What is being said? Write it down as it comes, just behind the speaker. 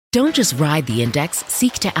Don't just ride the index,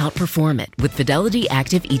 seek to outperform it with Fidelity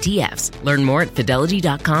Active ETFs. Learn more at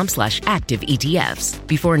fidelity.com/active ETFs.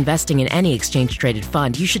 Before investing in any exchange-traded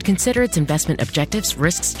fund, you should consider its investment objectives,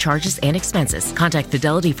 risks, charges, and expenses. Contact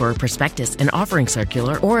Fidelity for a prospectus, an offering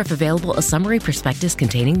circular, or if available, a summary prospectus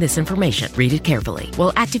containing this information. Read it carefully.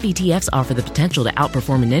 While active ETFs offer the potential to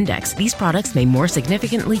outperform an index, these products may more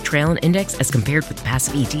significantly trail an index as compared with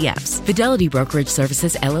passive ETFs. Fidelity Brokerage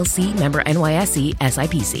Services, LLC, member NYSE,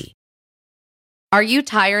 SIPC. Are you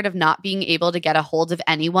tired of not being able to get a hold of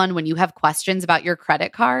anyone when you have questions about your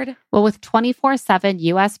credit card? Well, with 24/7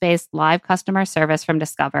 US-based live customer service from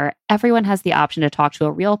Discover, everyone has the option to talk to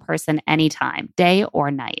a real person anytime, day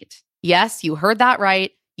or night. Yes, you heard that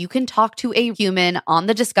right. You can talk to a human on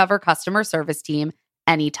the Discover customer service team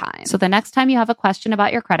anytime. So the next time you have a question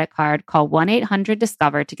about your credit card, call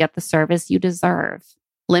 1-800-DISCOVER to get the service you deserve.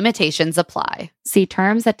 Limitations apply. See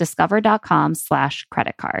terms at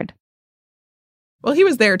discover.com/creditcard. Well, he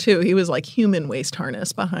was there too. He was like human waist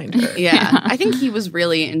harness behind her. Yeah. I think he was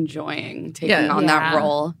really enjoying taking on that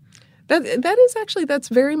role. That's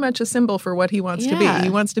very much a symbol for what he wants to be.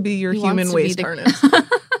 He wants to be your human waist harness.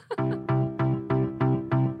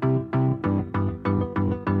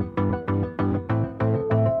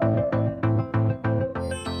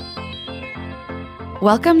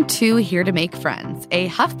 Welcome to Here to Make Friends, a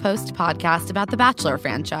HuffPost podcast about the Bachelor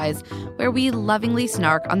franchise, where we lovingly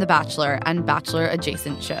snark on The Bachelor and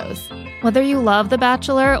Bachelor-adjacent shows. Whether you love The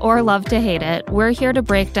Bachelor or love to hate it, we're here to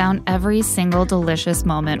break down every single delicious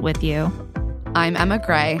moment with you. I'm Emma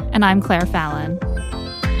Gray. And I'm Claire Fallon.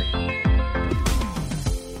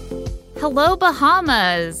 Hello,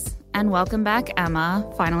 Bahamas! And welcome back, Emma.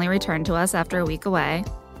 Finally returned to us after a week away.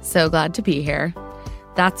 So glad to be here.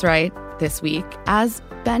 That's right. This week, as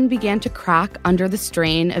Ben began to crack under the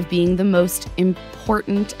strain of being the most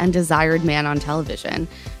important and desired man on television,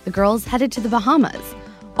 the girls headed to the Bahamas,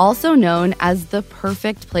 also known as the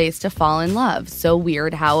perfect place to fall in love. So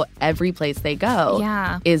weird how every place they go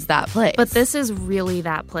is that place. But this is really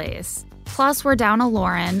that place. Plus, we're down a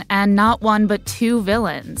Lauren and not one but two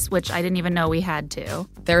villains, which I didn't even know we had two.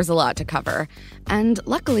 There's a lot to cover. And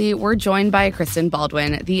luckily, we're joined by Kristen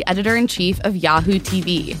Baldwin, the editor-in-chief of Yahoo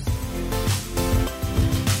TV.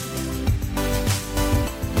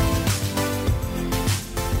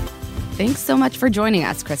 Thanks so much for joining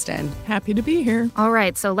us, Kristen. Happy to be here. All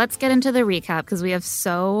right, so let's get into the recap because we have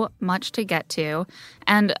so much to get to.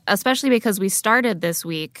 And especially because we started this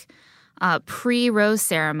week pre-rose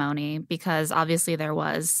ceremony, because obviously there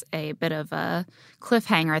was a bit of a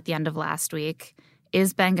cliffhanger at the end of last week.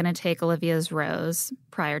 Is Ben going to take Olivia's rose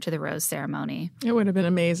prior to the rose ceremony? It would have been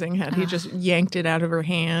amazing had he just yanked it out of her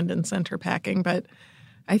hand and sent her packing. But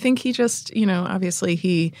I think he just, obviously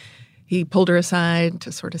he pulled her aside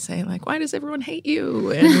to sort of say, like, why does everyone hate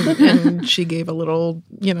you? And she gave a little,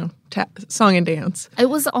 song and dance. It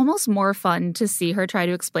was almost more fun to see her try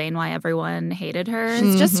to explain why everyone hated her.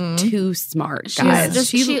 She's just too smart, guys.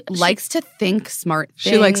 She likes to think smart things.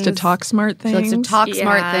 She likes to talk smart things. She likes to talk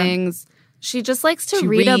smart things. She just likes to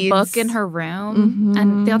read a book in her room. Mm-hmm.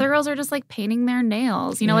 And the other girls are just, like, painting their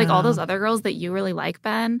nails. Like all those other girls that you really like,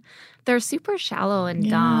 Ben, they're super shallow and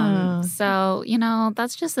dumb. So,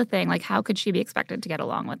 that's just the thing. Like, how could she be expected to get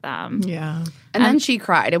along with them? Yeah. And then she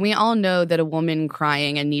cried. And we all know that a woman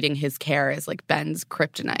crying and needing his care is, like, Ben's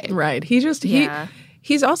kryptonite. Right.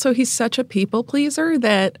 He's such a people pleaser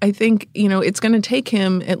that I think, it's going to take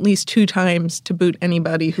him at least 2 times to boot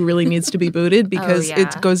anybody who really needs to be booted because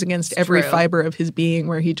it goes against every fiber of his being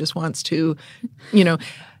where he just wants to,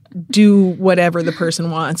 do whatever the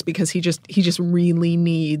person wants because he just really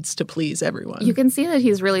needs to please everyone. You can see that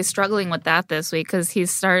he's really struggling with that this week because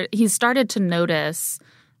he's started to notice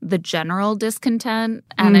the general discontent,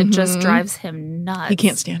 and it just drives him nuts. He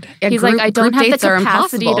can't stand it. He's like, I don't have the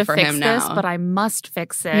capacity to fix this, but I must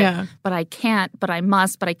fix it. Yeah. But I can't, but I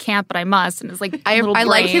must, but I can't, but I must. And it's like, I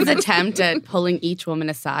like his attempt at pulling each woman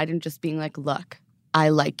aside and just being like, look, I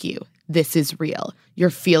like you. This is real. Your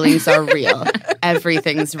feelings are real.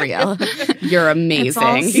 Everything's real. You're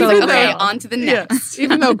amazing. He's like, okay, on to the next. Yeah.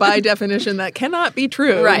 Even though by definition that cannot be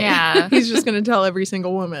true. Right. Yeah. He's just going to tell every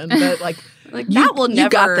single woman that like that will never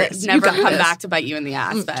come back to bite you in the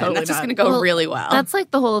ass, Ben. Totally that's just going to go really well. That's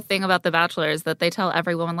like the whole thing about The Bachelor is that they tell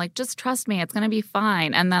every woman, like, just trust me, it's going to be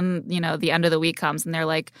fine. And then, the end of the week comes and they're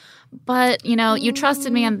like, but, you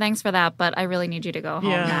trusted me and thanks for that, but I really need you to go home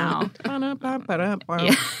now.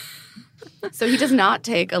 Yeah. So he does not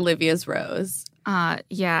take Olivia's rose.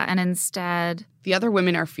 And instead... The other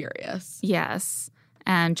women are furious. Yes.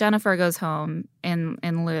 And Jennifer goes home in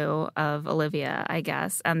lieu of Olivia, I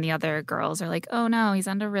guess. And the other girls are like, oh, no, he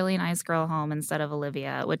sent a really nice girl home instead of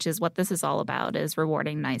Olivia, which is what this is all about, is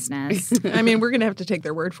rewarding niceness. I mean, we're going to have to take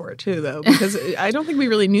their word for it, too, though, because I don't think we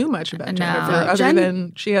really knew much about Jennifer other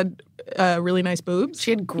than she had really nice boobs. She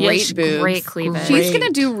had great boobs. Great cleavage. She's going to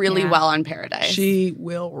do really well on Paradise. She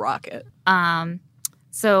will rock it.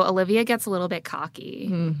 So Olivia gets a little bit cocky,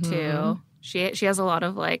 too. She has a lot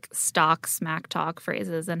of like stock smack talk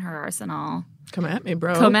phrases in her arsenal. Come at me,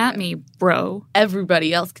 bro. Come at me, bro.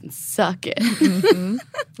 Everybody else can suck it.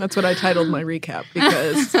 That's what I titled my recap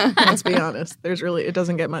because let's be honest, it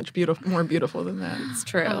doesn't get much more beautiful than that. It's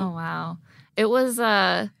true. Oh wow, it was.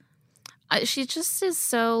 She just is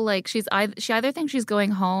so like she either thinks she's going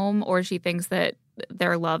home or she thinks that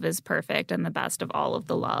their love is perfect and the best of all of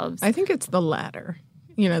the loves. I think it's the latter.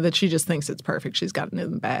 That she just thinks it's perfect. She's gotten it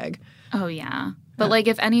in the bag. Oh, yeah. But, like,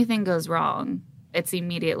 if anything goes wrong, it's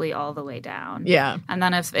immediately all the way down. Yeah. And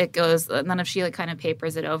then if she, like, kind of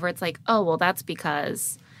papers it over, it's like, oh, well, that's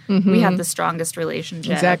because we have the strongest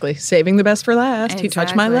relationship. Exactly. Saving the best for last. Exactly. He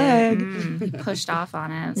touched my leg. He pushed off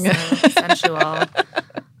on it. So sensual.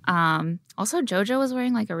 Also, JoJo was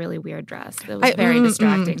wearing like a really weird dress. It was very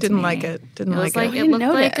distracting. Didn't like it. It looked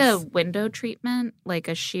like a window treatment, like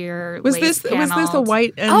a sheer. Was this a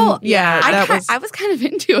white? And, I was kind of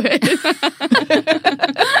into it.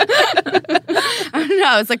 I don't know.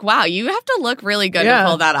 I was like, wow, you have to look really good to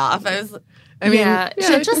pull that off.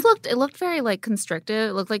 It looked very like constrictive.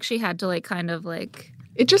 It looked like she had to like kind of like.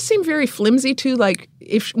 It just seemed very flimsy, too, like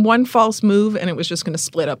if one false move and it was just going to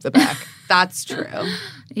split up the back. That's true.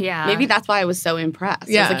 Yeah. Maybe that's why I was so impressed.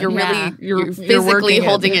 Yeah. It's like you're physically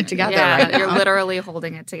holding it together right now. You're literally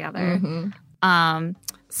holding it together.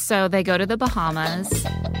 So they go to the Bahamas,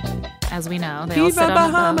 as we know. They all sit on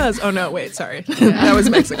Bahamas! Oh, no, wait, sorry. That was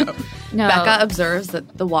Mexico. No. Becca observes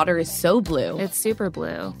that the water is so blue. It's super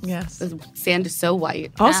blue. Yes. The sand is so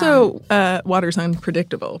white. Also, water's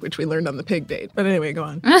unpredictable, which we learned on the pig date. But anyway, go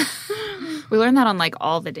on. We learned that on like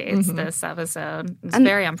all the dates this episode. It's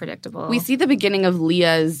very unpredictable. We see the beginning of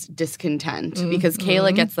Leah's discontent because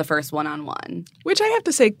Kayla gets the first one-on-one. Which I have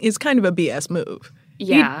to say is kind of a BS move.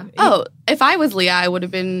 Yeah. If I was Leah, I would have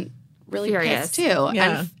been really furious pissed too.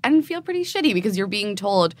 Yeah. And feel pretty shitty because you're being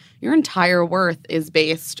told your entire worth is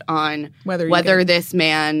based on whether this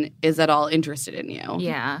man is at all interested in you.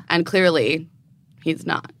 Yeah. And clearly he's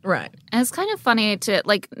not. Right. And it's kind of funny to,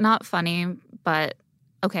 like, not funny, but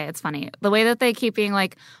okay, it's funny. The way that they keep being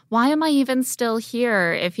like, why am I even still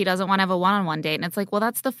here if he doesn't want to have a one-on-one date? And it's like, well,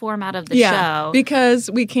 that's the format of the show. Because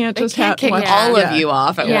we can't just kick all of you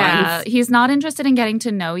off at once. Yeah, he's not interested in getting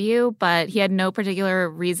to know you, but he had no particular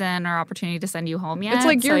reason or opportunity to send you home yet. It's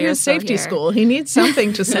like you're his safety school. He needs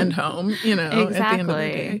something to send home, exactly. At the end of the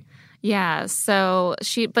day. Yeah, so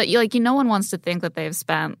no one wants to think that they've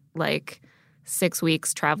spent like 6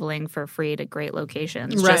 weeks traveling for free to great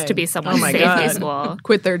locations just to be someone's safety school.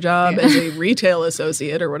 Quit their job as a retail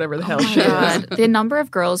associate or whatever the hell she is. The number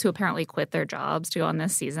of girls who apparently quit their jobs to go on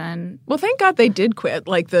this season. Well, thank God they did quit.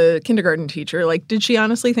 Like the kindergarten teacher. Like, did she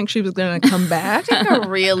honestly think she was going to come back? Take a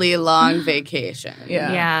really long vacation.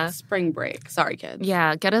 Yeah. Spring break. Sorry, kids.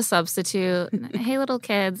 Yeah. Get a substitute. Hey, little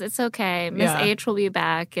kids, it's okay. Miss H will be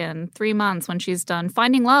back in 3 months when she's done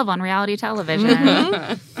finding love on reality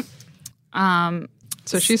television.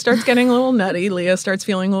 So she starts getting a little nutty. Leah starts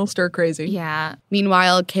feeling a little stir crazy. Yeah.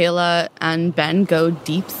 Meanwhile, Kayla and Ben go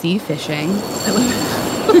deep sea fishing.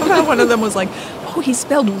 One of them was like, "Oh, he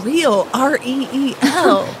spelled real,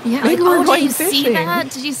 R-E-E-L." Yeah. Maybe we're going fishing. See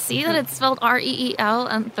that? Did you see that it's spelled R-E-E-L?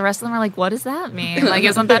 And the rest of them are like, "What does that mean? Like,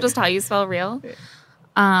 isn't that just how you spell real?"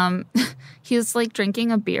 He was like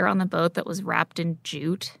drinking a beer on the boat that was wrapped in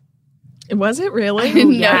jute. Was it really? I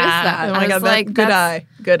didn't notice that. Oh my God, good eye.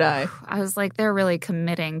 Good eye. I was like, they're really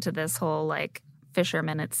committing to this whole like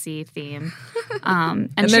fisherman at sea theme.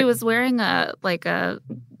 And she was wearing a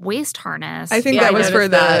waist harness. I think that was for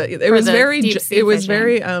the. It was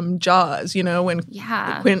very Jaws. When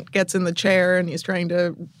Quint gets in the chair and he's trying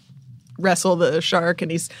to wrestle the shark and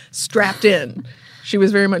he's strapped in. She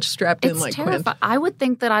was very much strapped in like Quint. I would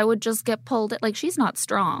think that I would just get pulled. Like, she's not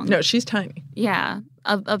strong. No, she's tiny. Yeah.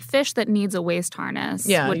 A fish that needs a waist harness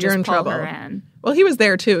would you're just in pull trouble. her in. Well, he was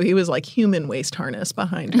there, too. He was like human waist harness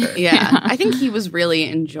behind her. Yeah. I think he was really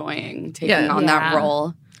enjoying taking on that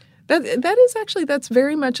role. That's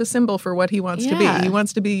very much a symbol for what he wants to be. He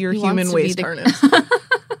wants to be your human waist harness.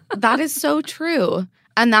 That is so true.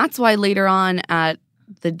 And that's why later on at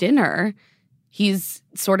the dinner, he's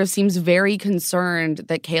sort of seems very concerned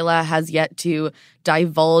that Kayla has yet to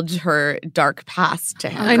divulge her dark past to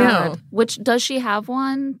him. I know. Which, does she have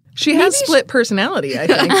one? She has split personality, I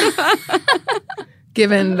think,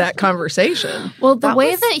 given that conversation. Well, the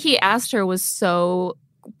way that he asked her was so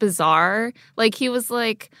bizarre. Like, he was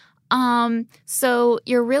like, so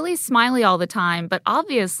you're really smiley all the time, but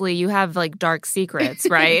obviously you have like dark secrets,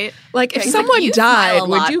 right? Like, if someone died,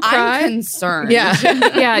 would you cry? I'm concerned. Yeah.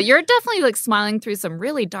 Yeah, you're definitely like smiling through some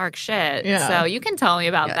really dark shit. Yeah. So you can tell me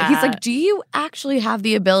about that. He's like, do you actually have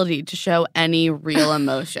the ability to show any real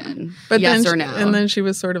emotion? But yes then or no? And then she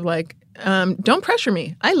was sort of like, don't pressure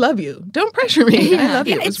me. I love you. Don't pressure me. I love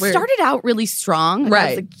you. It was weird. started out really strong. Right. I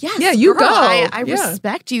was like, yes, yeah, you girl, go. I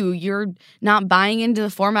respect you. You're not buying into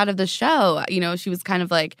the format of the show. You know, she was kind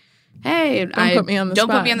of like, hey, don't put me on the spot.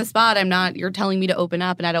 Don't put me on the spot. I'm not, you're telling me to open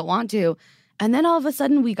up and I don't want to. And then all of a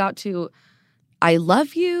sudden we got to, I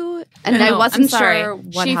love you. And I wasn't sure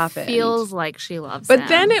what happened. She feels like she loves but him.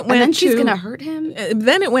 Then it went and then to, she's going to hurt him.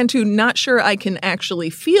 Then it went to not sure I can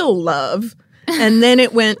actually feel love. And then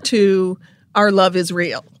it went to our love is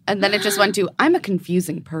real. And then it just went to, I'm a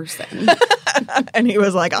confusing person. And he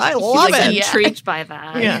was like, I love it. Intrigued by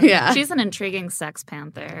that. Yeah. She's an intriguing sex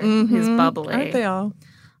panther. Who's bubbly. Aren't they all?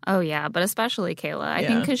 Oh, yeah. But especially Kayla. I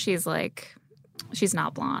think because she's like, she's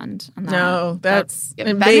not blonde. And that's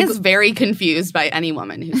Ben is very confused by any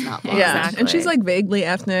woman who's not blonde. Yeah. Exactly. And she's like vaguely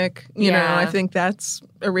ethnic. You know, I think that's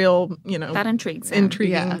a real, that intrigues him.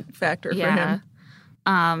 Intriguing factor for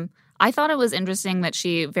him. I thought it was interesting that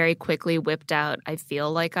she very quickly whipped out, I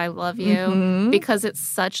feel like I love you, because it's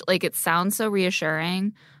such, like, it sounds so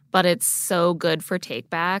reassuring, but it's so good for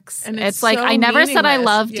takebacks. And it's so like, I never said I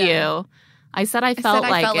loved Yeah. you. I said I felt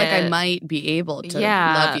like I might be able to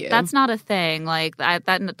love you. That's not a thing. Like,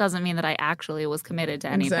 that doesn't mean that I actually was committed to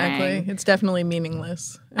anything. Exactly. It's definitely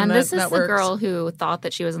meaningless. And this is the girl who thought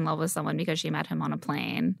that she was in love with someone because she met him on a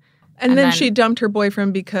plane. And then she dumped her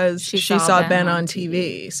boyfriend because she saw Ben on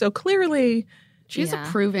TV. So clearly, she has a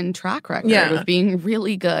proven track record of being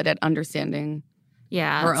really good at understanding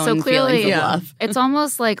her own feelings of love. It's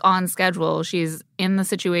almost like on schedule. She's in the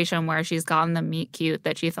situation where she's gotten the meet cute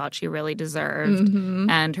that she thought she really deserved,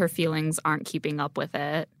 and her feelings aren't keeping up with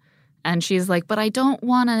it. And she's like, but I don't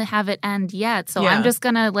want to have it end yet. So I'm just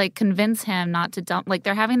going to like convince him not to dump. Like,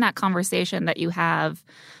 they're having that conversation that you have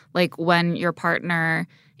like when your partner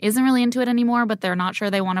isn't really into it anymore, but they're not sure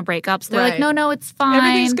they want to break up. So they're like, no, it's fine.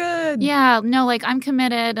 Everything's good. Yeah, no, like, I'm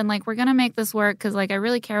committed and like, we're going to make this work because like, I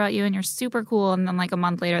really care about you and you're super cool. And then like a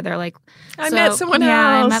month later, they're like, I met someone else.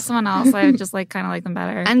 Yeah, I met someone else. I just like kind of like them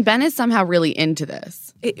better. And Ben is somehow really into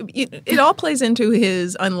this. It all plays into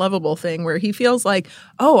his unlovable thing where he feels like,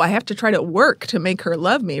 oh, I have to try to work to make her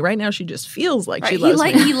love me. Right now, she just feels like she loves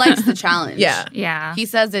me. He likes the challenge. Yeah. He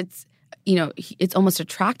says it's, you know, it's almost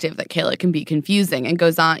attractive that Kayla can be confusing and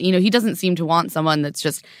goes on. You know, he doesn't seem to want someone that's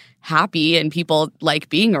just happy and people like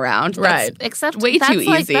being around. Right. Except way too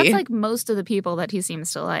easy. That's like most of the people that he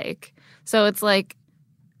seems to like. So it's like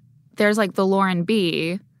there's like the Lauren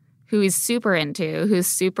B, who he's super into, who's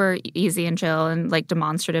super easy and chill and like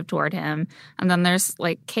demonstrative toward him. And then there's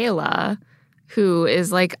like Kayla, who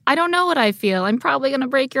is like, I don't know what I feel. I'm probably going to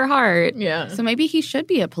break your heart. Yeah. So maybe he should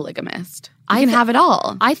be a polygamist. He can have it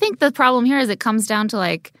all. I think the problem here is it comes down to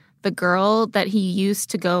like the girl that he used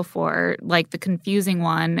to go for, like the confusing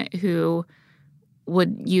one who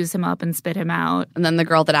would use him up and spit him out. And then the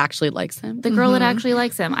girl that actually likes him. The girl that actually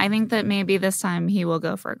likes him. I think that maybe this time he will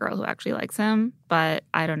go for a girl who actually likes him, but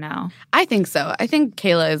I don't know. I think so. I think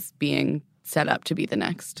Kayla is being set up to be the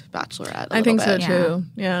next Bachelorette. I think so too.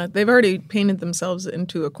 Yeah. They've already painted themselves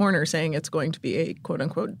into a corner saying it's going to be a quote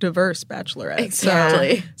unquote diverse Bachelorette.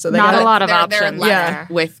 Exactly. So they not got a lot of they're options.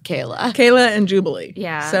 left with Kayla. Kayla and Jubilee.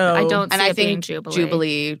 Yeah. So I don't see and I it being think Jubilee.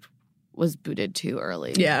 Jubilee was booted too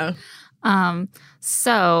early. Yeah.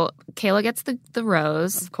 So Kayla gets the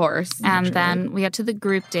rose. Of course. And then we get to the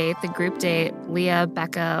group date. The group date, Leah,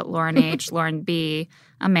 Becca, Lauren H., Lauren B.,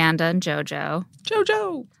 Amanda, and JoJo.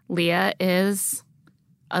 JoJo. Leah is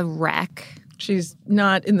a wreck. She's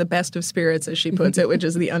not in the best of spirits, as she puts it, which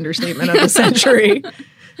is the understatement of the century.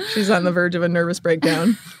 She's on the verge of a nervous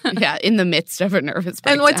breakdown. Yeah, in the midst of a nervous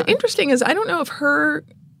breakdown. And what's interesting is I don't know if her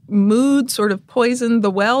mood sort of poisoned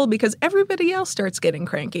the well because everybody else starts getting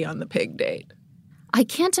cranky on the pig date. I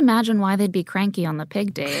can't imagine why they'd be cranky on the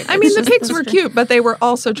pig date. I mean, the pigs were cute, but they were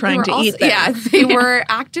also trying to eat them. Yeah, they were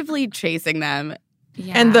actively chasing them.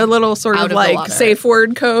 Yeah. And the little sort of like safe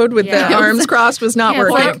word code with the arms crossed was not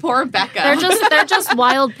working. Poor Becca. They're just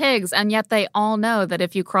wild pigs, and yet they all know that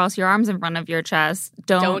if you cross your arms in front of your chest,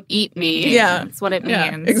 don't eat me. Yeah. That's what it means.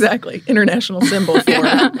 Yeah, exactly. International symbol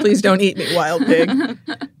for please don't eat me, wild pig.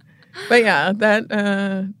 But yeah,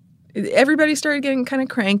 that everybody started getting kind of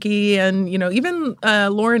cranky, and even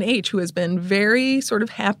Lauren H., who has been very sort of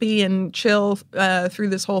happy and chill through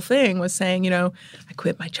this whole thing, was saying, I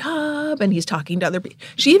quit my job, and he's talking to other people.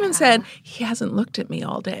 She even said he hasn't looked at me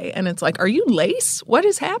all day, and it's like, are you lace? What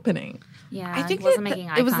is happening? Yeah, I think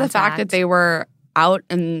it was the fact that they were out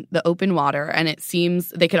in the open water, and it seems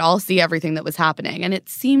they could all see everything that was happening, and it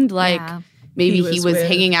seemed like. Yeah. Maybe he was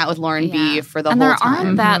hanging out with Lauren B for the whole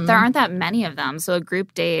time. And there aren't that many of them. So a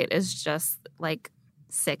group date is just like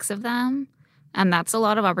 6 of them. And that's a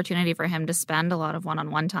lot of opportunity for him to spend a lot of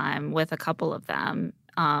one-on-one time with a couple of them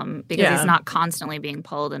because he's not constantly being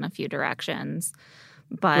pulled in a few directions.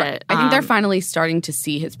 But I think they're finally starting to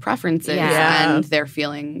see his preferences and they're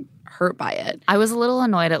feeling hurt by it. I was a little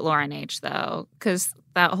annoyed at Lauren H., though, because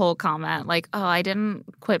that whole comment, like, oh, I didn't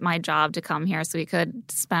quit my job to come here so he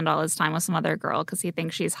could spend all his time with some other girl because he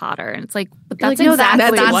thinks she's hotter. And it's like, but that's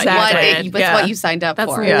what you signed up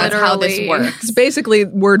for. That's how this works. It's basically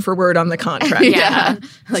word for word on the contract. Like,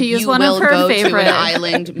 to use one of her favorite to an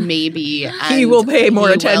island, maybe. He will pay more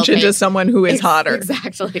attention to someone who is hotter.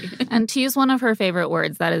 Exactly. And to use one of her favorite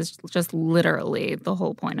words, that is just literally the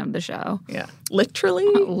whole point of the show. Yeah. Literally?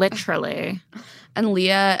 Literally. And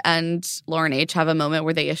Leah and Lauren H. have a moment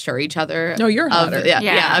where they assure each other you're hotter.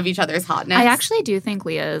 Of each other's hotness. I actually do think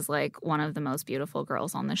Leah is like one of the most beautiful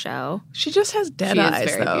girls on the show. She just has dead eyes,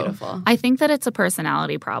 is very though. Beautiful. I think that it's a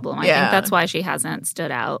personality problem. I think that's why she hasn't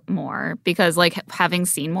stood out more because like having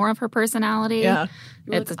seen more of her personality,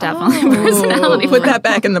 it's definitely a personality Put that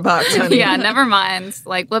back in the box, honey. Yeah, never mind.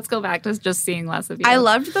 Like, let's go back to just seeing less of you. I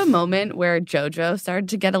loved the moment where JoJo started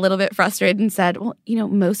to get a little bit frustrated and said, well,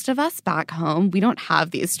 most of us back home, we don't have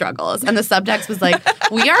these struggles. And the subtext was like,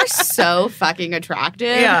 we are so fucking attractive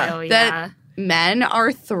that men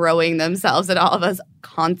are throwing themselves at all of us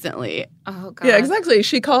constantly. Oh, God. Yeah, exactly.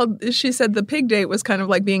 She said the pig date was kind of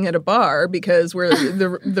like being at a bar because where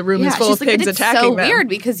the room is full of pigs attacking them. It's so weird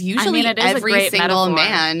because usually every single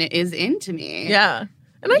man is into me. Yeah.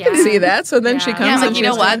 And I can see that. So then she comes and you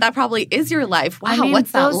know what? That probably is your life. Wow,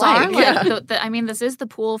 what's that like? This is the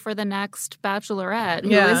pool for the next bachelorette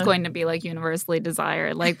who is going to be like universally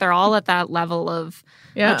desired. Like they're all at that level of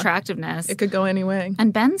attractiveness. It could go any way.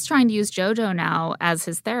 And Ben's trying to use JoJo now as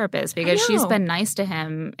his therapist because she's been nice to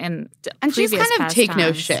him and she's kind of take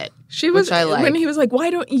no shit. She was when he was like, "Why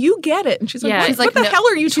don't you get it?" And she's like, "What the hell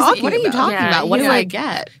are you talking about? What are you talking about? What do I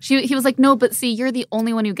get?" He was like, "No, but see, you're the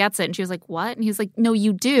only one who gets it." And she was like, "What?" And he was like, "No,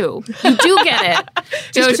 you do. You do get it,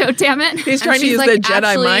 JoJo. Damn it!" He's trying to use the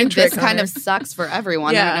Jedi mind trick. This kind of sucks for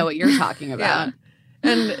everyone. I don't know what you're talking about.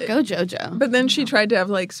 And go JoJo. But then she tried to have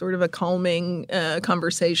like sort of a calming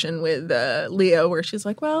conversation with Leo where she's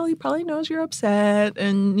like, well, he probably knows you're upset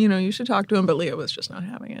and, you should talk to him. But Leo was just not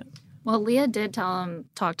having it. Well, Leah did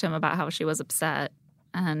talk to him about how she was upset.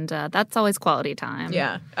 And that's always quality time.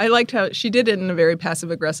 Yeah. I liked how she did it in a very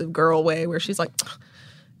passive-aggressive girl way where she's like,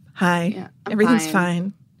 hi, everything's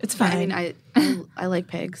fine. It's fine. I mean, I like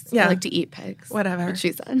pigs. I like to eat pigs. Whatever. What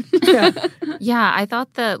she said. Yeah, I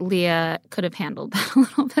thought that Leah could have handled that a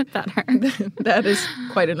little bit better. That is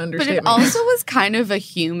quite an understatement. But it also was kind of a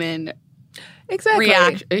human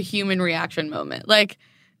reaction moment. Like,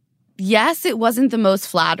 yes, it wasn't the most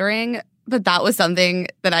flattering, but that was something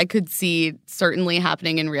that I could see certainly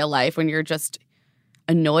happening in real life when you're just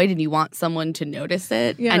annoyed and you want someone to notice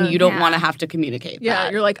it and you don't want to have to communicate that. Yeah,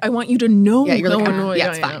 you're like, I want you to know you're how like, annoyed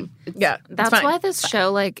it's fine. That's why this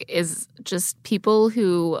show is just people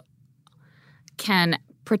who can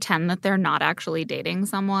pretend that they're not actually dating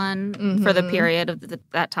someone for the period of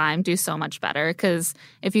that time do so much better. Because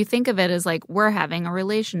if you think of it as like we're having a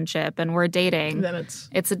relationship and we're dating, then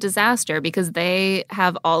it's a disaster because they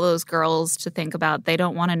have all those girls to think about. They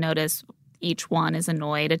don't want to notice each one is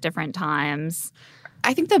annoyed at different times.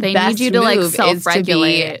 I think they best need you to move is to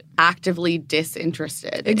be actively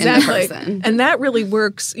disinterested in the person. And that really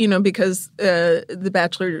works, because the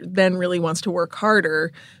Bachelor then really wants to work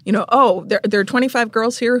harder. There are 25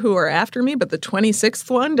 girls here who are after me, but the 26th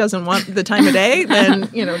one doesn't want the time of day, then,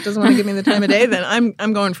 doesn't want to give me the time of day, then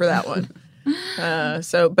I'm going for that one.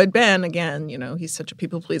 But Ben, again, he's such a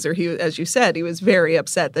people pleaser. He, as you said, he was very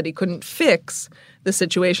upset that he couldn't fix the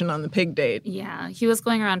situation on the pig date. Yeah, he was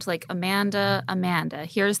going around to like, Amanda,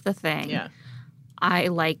 here's the thing. Yeah. I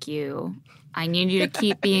like you. I need you to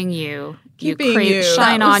keep being you. Keep being you.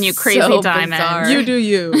 Shine on, you crazy so diamond. Bizarre. You do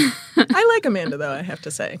you. I like Amanda, though, I have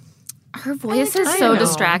to say. Her voice is so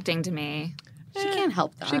distracting to me. She can't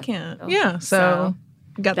help that. She can't. Yeah, so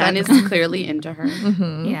got Ben that. is clearly into her.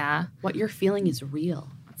 Mm-hmm. Yeah. What you're feeling is real.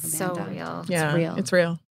 So real. Yeah, it's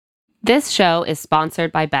real. This show is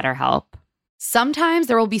sponsored by BetterHelp. Sometimes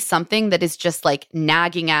there will be something that is just like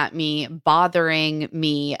nagging at me, bothering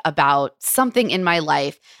me about something in my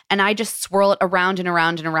life, and I just swirl it around and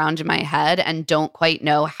around and around in my head and don't quite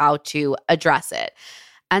know how to address it.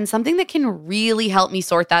 And something that can really help me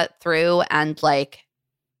sort that through and like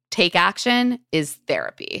take action is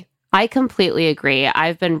therapy. I completely agree.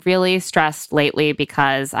 I've been really stressed lately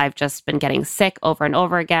because I've just been getting sick over and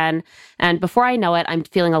over again. And before I know it, I'm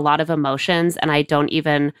feeling a lot of emotions and I don't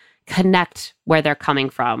even connect where they're coming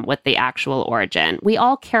from with the actual origin. We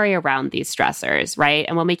all carry around these stressors, right?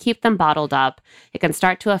 And when we keep them bottled up, it can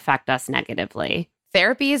start to affect us negatively.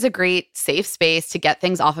 Therapy is a great safe space to get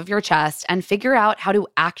things off of your chest and figure out how to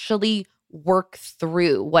actually work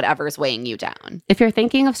through whatever's weighing you down. If you're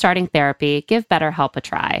thinking of starting therapy, give BetterHelp a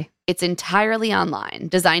try. It's entirely online,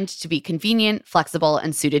 designed to be convenient, flexible,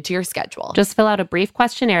 and suited to your schedule. Just fill out a brief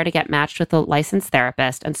questionnaire to get matched with a licensed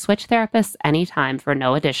therapist and switch therapists anytime for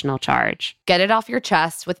no additional charge. Get it off your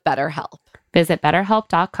chest with BetterHelp. Visit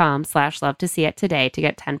betterhelp.com/lovetoseeit today to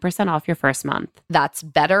get 10% off your first month. That's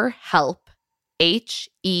BetterHelp,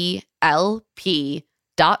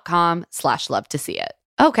 HELP.com/lovetoseeit.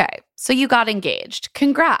 Okay, so you got engaged.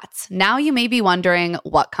 Congrats. Now you may be wondering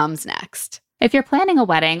what comes next. If you're planning a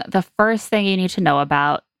wedding, the first thing you need to know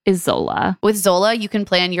about is Zola. With Zola, you can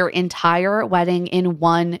plan your entire wedding in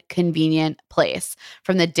one convenient place.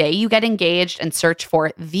 From the day you get engaged and search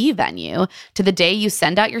for the venue to the day you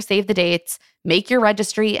send out your save the dates, make your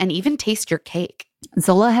registry, and even taste your cake.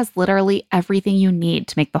 Zola has literally everything you need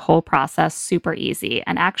to make the whole process super easy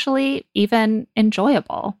and actually even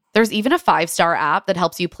enjoyable. There's even a 5-star app that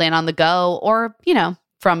helps you plan on the go or,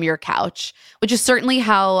 from your couch, which is certainly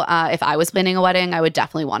how, if I was planning a wedding, I would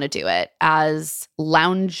definitely want to do it as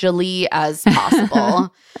loungily as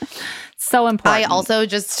possible. So important. I also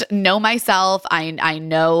just know myself. I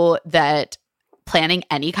know that planning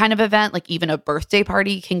any kind of event, like even a birthday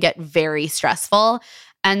party, can get very stressful.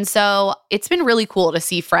 And so it's been really cool to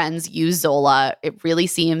see friends use Zola. It really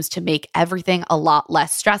seems to make everything a lot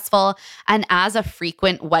less stressful. And as a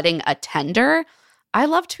frequent wedding attender, I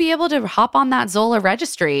love to be able to hop on that Zola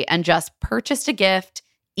registry and just purchase a gift.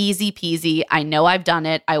 Easy peasy. I know I've done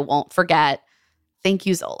it. I won't forget. Thank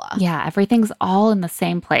you, Zola. Yeah, everything's all in the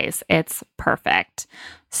same place. It's perfect.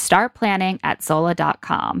 Start planning at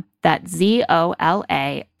Zola.com. That's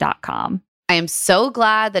ZOLA.com. I am so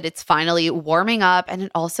glad that it's finally warming up, and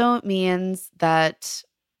it also means that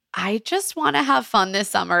I just want to have fun this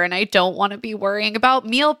summer and I don't want to be worrying about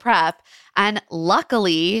meal prep. And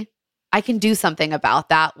luckily, I can do something about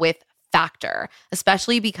that with Factor,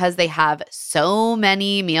 especially because they have so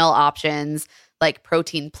many meal options like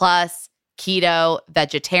Protein Plus, keto,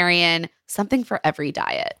 vegetarian, something for every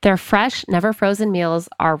diet. Their fresh, never frozen meals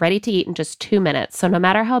are ready to eat in just 2 minutes. So no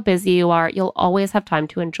matter how busy you are, you'll always have time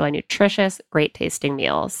to enjoy nutritious, great tasting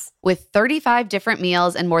meals. With 35 different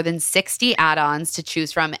meals and more than 60 add-ons to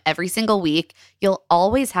choose from every single week, you'll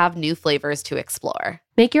always have new flavors to explore.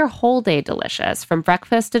 Make your whole day delicious. From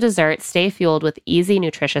breakfast to dessert, stay fueled with easy,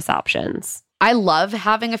 nutritious options. I love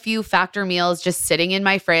having a few Factor meals just sitting in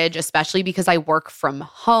my fridge, especially because I work from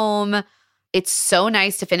home. It's so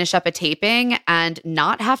nice to finish up a taping and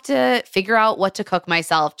not have to figure out what to cook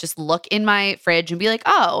myself. Just look in my fridge and be like,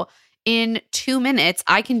 oh, in 2 minutes,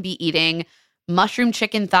 I can be eating mushroom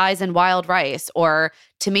chicken thighs and wild rice, or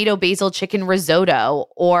tomato basil chicken risotto,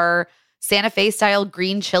 or Santa Fe style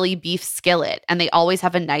green chili beef skillet. And they always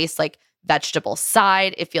have a nice vegetable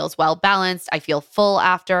side. It feels well balanced. I feel full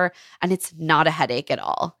after, and it's not a headache at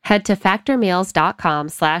all. Head to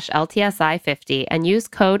factormeals.com/LTSI50 and use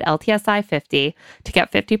code LTSI50 to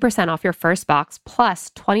get 50% off your first box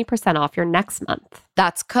plus 20% off your next month.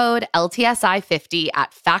 That's code LTSI50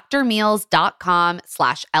 at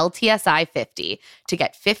factormeals.com/LTSI50 to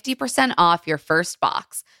get 50% off your first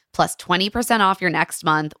box plus 20% off your next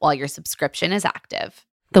month while your subscription is active.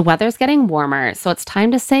 The weather's getting warmer, so it's time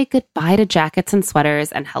to say goodbye to jackets and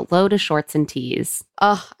sweaters and hello to shorts and tees.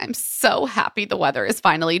 Oh, I'm so happy the weather is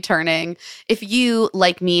finally turning. If you,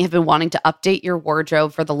 like me, have been wanting to update your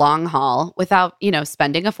wardrobe for the long haul without,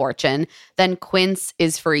 spending a fortune, then Quince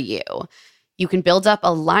is for you. You can build up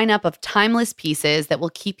a lineup of timeless pieces that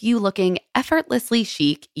will keep you looking effortlessly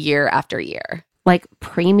chic year after year. Like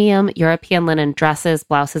premium European linen dresses,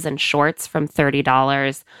 blouses, and shorts from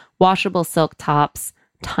 $30, washable silk tops,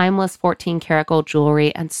 timeless 14-karat gold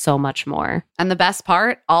jewelry, and so much more. And the best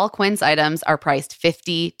part, all Quince items are priced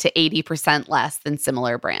 50 to 80% less than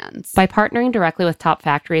similar brands. By partnering directly with top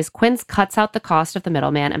factories, Quince cuts out the cost of the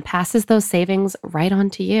middleman and passes those savings right on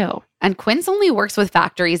to you. And Quince only works with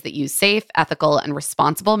factories that use safe, ethical, and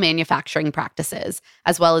responsible manufacturing practices,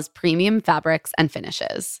 as well as premium fabrics and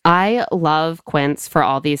finishes. I love Quince for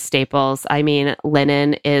all these staples. I mean,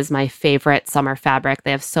 linen is my favorite summer fabric. They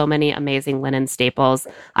have so many amazing linen staples.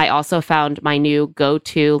 I also found my new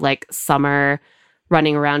go-to summer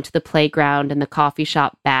running around to the playground and the coffee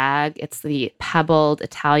shop bag. It's the pebbled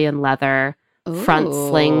Italian leather front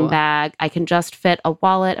sling bag. I can just fit a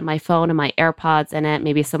wallet and my phone and my AirPods in it,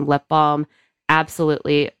 maybe some lip balm.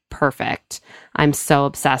 Absolutely perfect. I'm so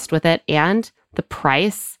obsessed with it. And the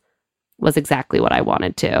price was exactly what I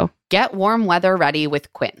wanted to. Get warm weather ready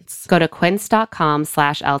with Quince. Go to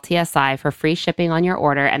quince.com/LTSI for free shipping on your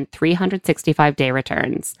order and 365-day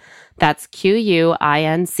returns. That's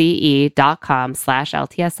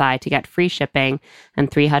QUINCE.com/LTSI to get free shipping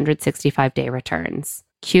and 365-day returns.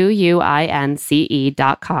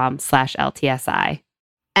 QUINCE.com/LTSI.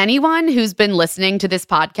 Anyone who's been listening to this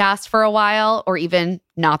podcast for a while, or even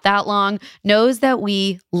not that long, knows that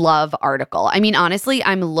we love Article. I mean, honestly,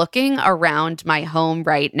 I'm looking around my home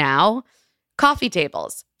right now. Coffee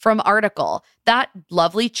tables from Article. That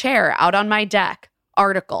lovely chair out on my deck,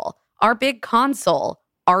 Article. Our big console,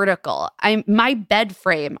 Article. My bed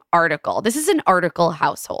frame, Article. This is an Article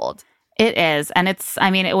household. It is. And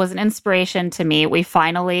it was an inspiration to me. We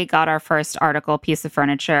finally got our first Article piece of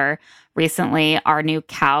furniture recently, our new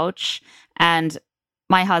couch. And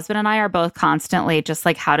my husband and I are both constantly just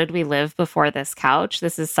like, how did we live before this couch?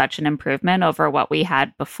 This is such an improvement over what we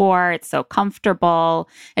had before. It's so comfortable.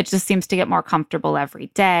 It just seems to get more comfortable every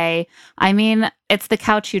day. I mean, it's the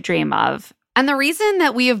couch you dream of. And the reason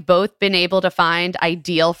that we have both been able to find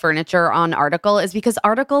ideal furniture on Article is because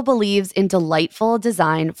Article believes in delightful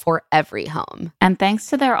design for every home. And thanks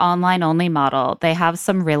to their online-only model, they have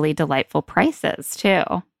some really delightful prices, too.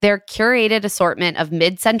 Their curated assortment of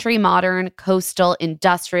mid-century modern, coastal,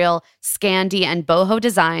 industrial, Scandi, and boho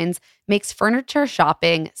designs makes furniture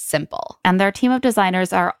shopping simple. And their team of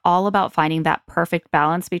designers are all about finding that perfect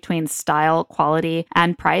balance between style, quality,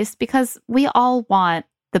 and price, because we all want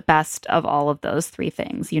the best of all of those three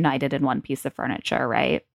things united in one piece of furniture,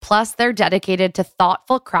 right? Plus, they're dedicated to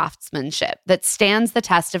thoughtful craftsmanship that stands the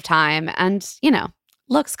test of time and,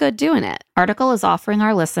 looks good doing it. Article is offering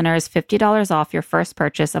our listeners $50 off your first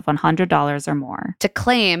purchase of $100 or more. To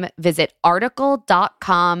claim, visit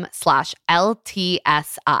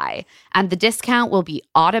article.com/LTSI, and the discount will be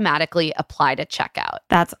automatically applied at checkout.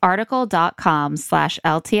 That's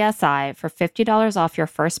article.com/LTSI for $50 off your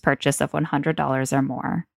first purchase of $100 or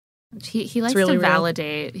more. He likes really to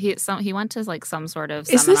validate. He went to some sort of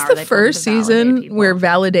seminar. Is this the first season where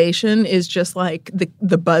validation is just like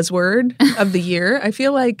the buzzword of the year? I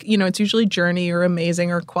feel like, it's usually journey or amazing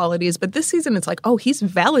or qualities, but this season it's like, oh, he's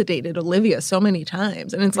validated Olivia so many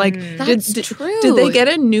times. And it's like, that's true. Did they get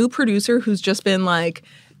a new producer who's just been like,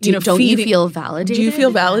 don't you feel validated? Do you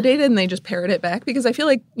feel validated? And they just parrot it back? Because I feel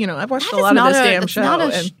like, I've watched a lot of this damn show.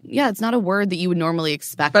 It's not a word that you would normally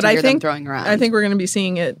expect to hear them throwing around. I think we're going to be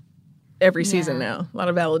seeing it every season now. A lot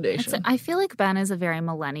of validation. I feel like Ben is a very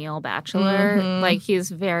millennial bachelor. Mm-hmm.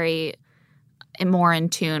 He's very more in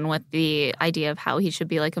tune with the idea of how he should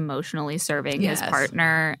be emotionally serving his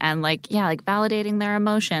partner and validating their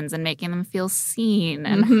emotions and making them feel seen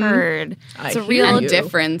and heard. It's a real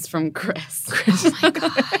difference from Chris. Oh my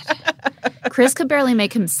God. Chris could barely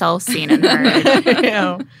make himself seen and heard.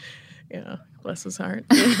 Yeah. Bless his heart.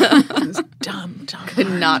 This dumb Could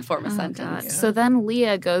heart. not form a sentence. Yeah. So then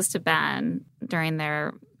Leah goes to Ben during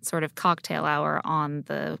their sort of cocktail hour on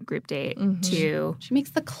the group date to... She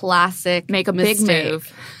makes the classic make a mistake. big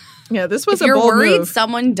move. Yeah, this was a bold move. If you're worried move.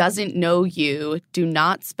 Someone doesn't know you, do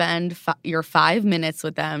not spend your 5 minutes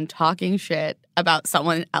with them talking shit about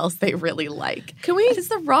someone else they really like. That is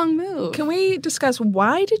the wrong move. Can we discuss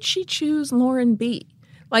why did she choose Lauren B?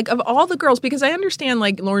 Of all the girls, because I understand,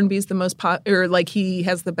 Lauren B is the most he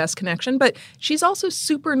has the best connection, but she's also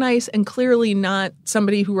super nice and clearly not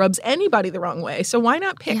somebody who rubs anybody the wrong way. So why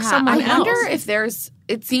not pick someone else? I wonder if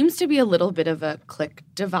it seems to be a little bit of a clique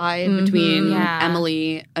divide between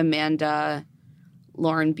Emily, Amanda,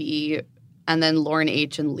 Lauren B, and then Lauren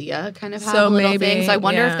H and Leah kind of have a little thing. So I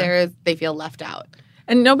wonder if they feel left out.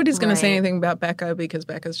 And nobody's going to say anything about Becca because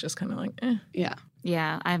Becca's just kind of like, eh. Yeah.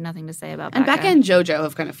 Yeah, I have nothing to say about and Becca. Becca and JoJo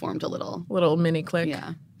have kind of formed a little mini clique.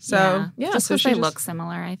 Yeah. So, just so because they look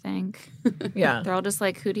similar, I think. Yeah. They're all just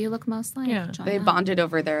like, who do you look most like? Yeah. They bonded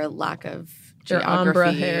over their lack of Their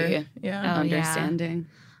ombre hair. Yeah. Understanding.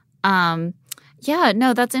 Yeah,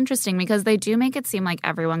 no, that's interesting because they do make it seem like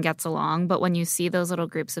everyone gets along, but when you see those little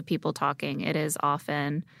groups of people talking, it is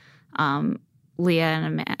often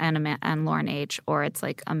Leah and Lauren H, or it's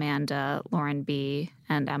like Amanda, Lauren B,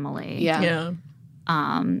 and Emily. Yeah.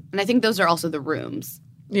 And I think those are also the rooms.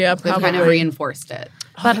 Yeah, probably. They've kind of reinforced it.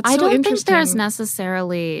 But I don't think there's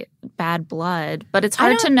necessarily bad blood, but it's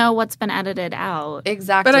hard to know what's been edited out.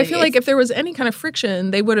 Exactly. But I feel like if there was any kind of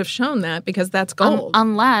friction, they would have shown that because that's gold.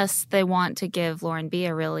 Unless they want to give Lauren B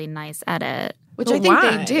a really nice edit. Which I think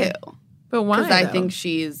they do. But why? Because I think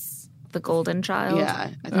she's the golden child.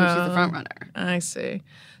 Yeah, I think she's the front runner. I see.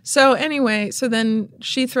 So anyway, then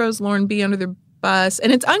she throws Lauren B under the bus,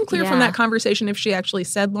 and it's unclear from that conversation if she actually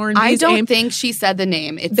said Lauren B's I don't name. think she said the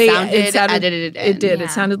name. It sounded edited in. It did. Yeah. It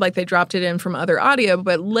sounded like they dropped it in from other audio,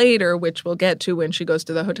 but later, which we'll get to when she goes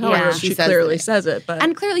to the hotel room, she clearly says it.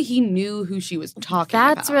 And clearly he knew who she was talking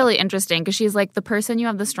about. That's really interesting because she's like the person you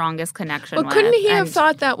have the strongest connection with. But couldn't he have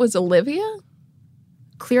thought that was Olivia?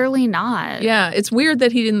 Clearly not. Yeah, it's weird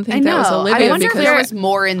that he didn't think that was Olivia. I wonder if there was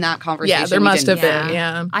more in that conversation. Yeah, there must have been,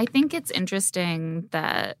 yeah. I think it's interesting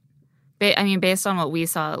that based on what we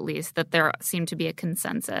saw at least, that there seemed to be a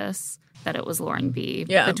consensus that it was Lauren B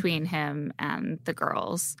between him and the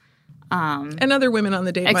girls. And other women on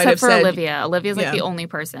the date might have said... Except for Olivia. Olivia's like the only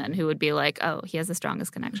person who would be like, oh, he has the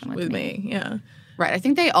strongest connection with me. Yeah. Right. I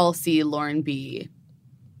think they all see Lauren B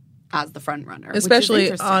as the front runner.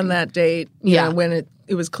 Especially on that date, you know, when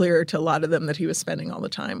it was clear to a lot of them that he was spending all the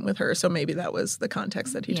time with her. So maybe that was the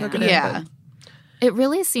context that he took it in. Yeah. It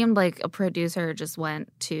really seemed like a producer just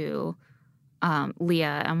went to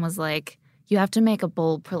Leah and was like, you have to make a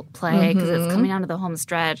bold play because it's coming down to the home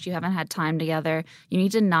stretch. You haven't had time together. You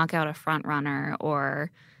need to knock out a front runner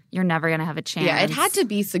or you're never going to have a chance. Yeah, it had to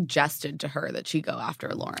be suggested to her that she go after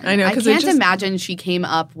Lauren. I know. I can't imagine she came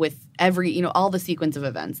up with all the sequence of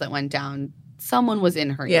events that went down. Someone was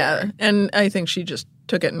in her ear. Yeah, and I think she just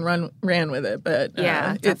took it and ran with it. But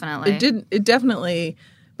definitely. It definitely,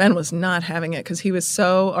 Ben was not having it because he was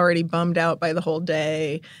so already bummed out by the whole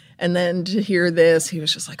day. And then to hear this, he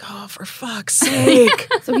was just like, oh, for fuck's sake.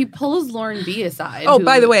 So he pulls Lauren B aside. Oh,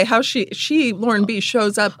 by the way, how Lauren B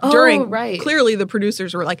shows up during, clearly the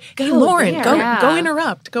producers were like, hey, Lauren, go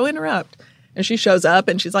interrupt. And she shows up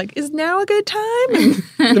and she's like, is now a good time?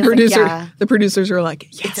 And the producers are like,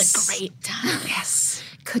 yes. It's a great time. Yes.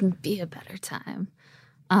 Couldn't be a better time.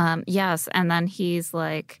 Yes. And then he's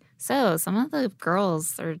like, so some of the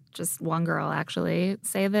girls, or just one girl actually,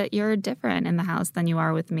 say that you're different in the house than you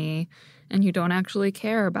are with me and you don't actually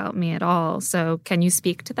care about me at all. So can you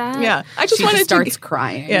speak to that? Yeah. She starts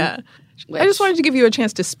crying. Yeah. I just wanted to give you a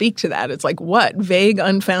chance to speak to that. It's like, what? Vague,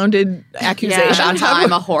 unfounded accusations? About how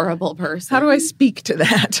I'm a horrible person. How do I speak to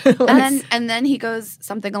that? and then he goes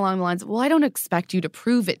something along the lines of, well, I don't expect you to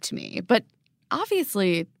prove it to me. But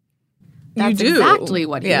obviously, that's exactly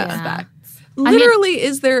what he expects. Literally,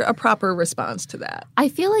 is there a proper response to that? I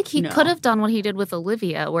feel like he could have done what he did with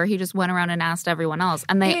Olivia, where he just went around and asked everyone else,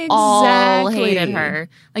 and they all hated her.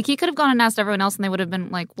 Like, he could have gone and asked everyone else, and they would have been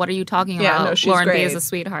like, what are you talking about? No, she's Lauren great. B is a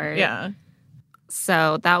sweetheart. Yeah.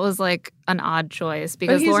 So that was like an odd choice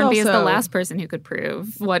because Lauren B is the last person who could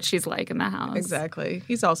prove what she's like in the house. Exactly.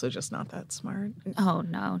 He's also just not that smart. Oh,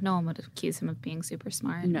 no. No one would accuse him of being super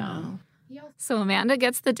smart. No. So Amanda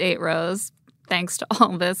gets the date rose. Thanks to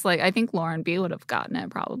all this, like, I think Lauren B would have gotten it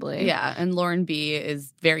probably. Yeah, and Lauren B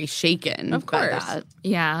is very shaken by that.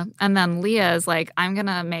 Yeah, and then Leah is like, I'm going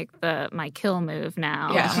to make my kill move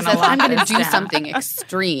now. Yeah, she says, I'm going to do something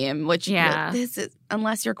extreme, which this is,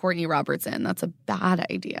 unless you're Courtney Robertson, that's a bad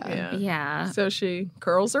idea. Yeah. So she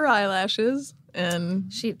curls her eyelashes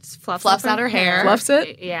and she fluffs out her hair. Fluffs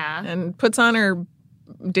it. Yeah. And puts on her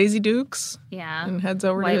Daisy Dukes. Yeah. And heads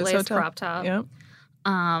over to his hotel. Crop top. Yep.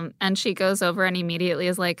 And she goes over and immediately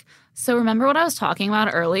is like, so remember what I was talking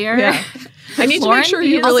about earlier? Yeah. I need to make sure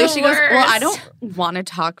you really... She goes, well, I don't want to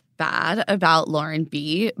talk bad about Lauren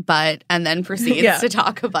B, and then proceeds to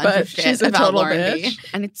talk a bunch of shit about Lauren B.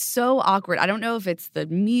 And it's so awkward. I don't know if it's the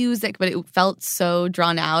music, but it felt so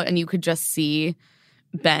drawn out, and you could just see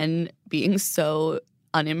Ben being so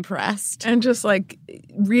unimpressed. And just like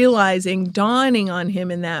dawning on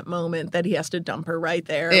him in that moment that he has to dump her right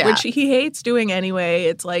there, which he hates doing anyway.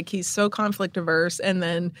 It's like he's so conflict averse, and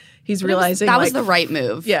then he's realizing that was the right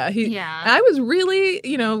move. Yeah. I was really,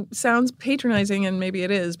 sounds patronizing, and maybe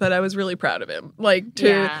it is, but I was really proud of him.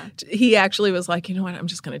 He actually was like, you know what, I'm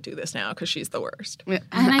just going to do this now because she's the worst. And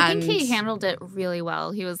I think he handled it really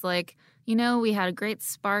well. He was like, we had a great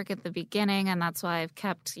spark at the beginning, and that's why I've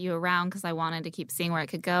kept you around because I wanted to keep seeing where it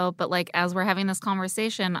could go. But like as we're having this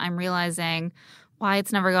conversation, I'm realizing why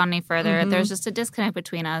it's never gone any further. Mm-hmm. There's just a disconnect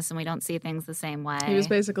between us, and we don't see things the same way. He was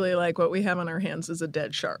basically like, what we have on our hands is a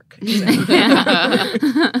dead shark.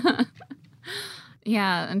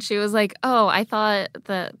 Yeah, and she was like, oh, I thought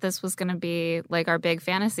that this was going to be like our big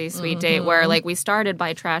fantasy suite date where like we started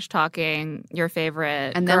by trash talking your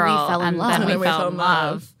favorite and girl, then we fell in love. And then we fell in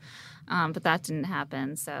love. But that didn't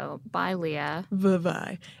happen. So bye, Leah.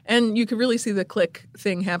 Bye-bye. And you could really see the click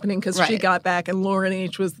thing happening because she got back and Lauren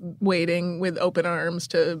H. was waiting with open arms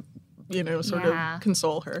to, sort of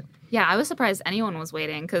console her. Yeah, I was surprised anyone was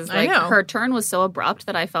waiting because her turn was so abrupt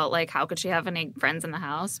that I felt like, how could she have any friends in the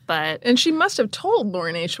house? And she must have told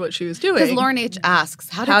Lauren H. what she was doing. Because Lauren H. asks,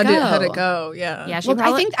 how'd it go? Yeah. Yeah.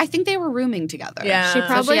 I think they were rooming together. Yeah. She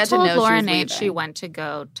probably told Lauren H. she went to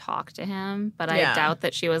go talk to him, but I doubt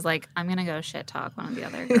that she was like, I'm gonna go shit talk one of the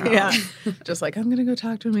other girls. Yeah. Just like, I'm gonna go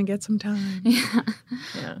talk to him and get some time.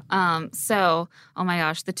 Yeah. So, oh my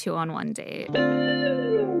gosh, the 2-on-1 date.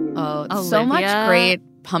 Oh, Olivia, so much great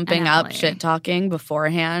pumping up shit talking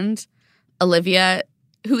beforehand. Olivia,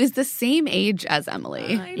 who is the same age as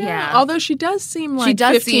Emily. Yeah. Although she does seem like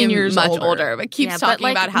 15 years much older, but keeps talking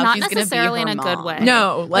about how she's going to be her mom. Not necessarily in a good way.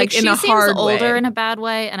 No, like in a hard way. She seems older in a bad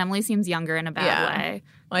way, and Emily seems younger in a bad way.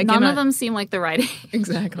 Like none of them seem like the right age.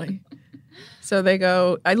 Exactly. So they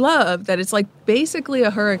go, I love that it's like basically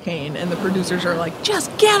a hurricane, and the producers are like,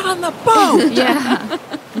 just get on the boat. Yeah.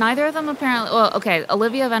 Neither of them apparently. Well, okay.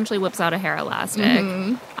 Olivia eventually whips out a hair elastic.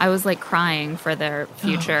 Mm-hmm. I was like crying for their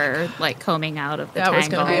future, like combing out of the tangle. That was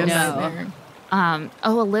going to be a nightmare.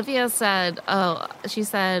 Olivia said, she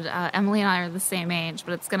said, Emily and I are the same age,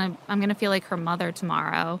 but I'm gonna feel like her mother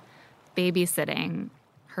tomorrow, babysitting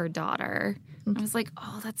her daughter. I was like,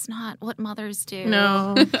 oh, that's not what mothers do.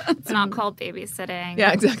 No. It's not called babysitting.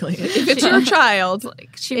 Yeah, exactly. If it's your child,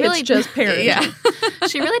 it's just parenting. Yeah.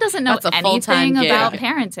 She really doesn't know anything about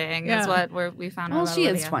parenting is what we found out about she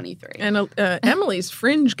Olivia. is 23. And Emily's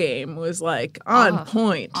fringe game was like on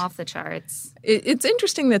point. Off the charts. It's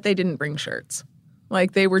interesting that they didn't bring shirts.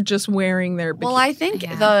 Like they were just wearing their bikini. Well, I think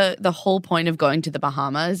the whole point of going to the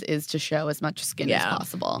Bahamas is to show as much skin as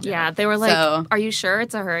possible. Yeah, they were like, are you sure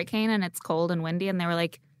it's a hurricane and it's cold and windy? And they were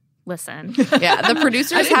like, listen. Yeah, the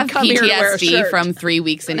producers have PTSD from 3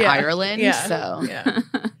 weeks in Ireland. Yeah. So.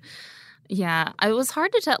 Yeah, it was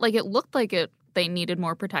hard to tell. Like it looked like they needed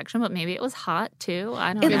more protection, but maybe it was hot too.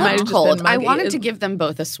 I don't know. It looked cold. I wanted to give them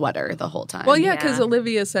both a sweater the whole time. Well, yeah, because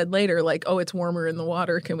Olivia said later, like, oh, it's warmer in the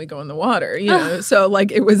water. Can we go in the water? So like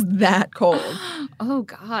it was that cold. Oh,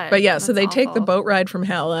 God. But yeah, so they take the boat ride from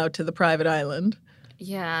hell out to the private island.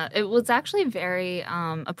 Yeah, it was actually very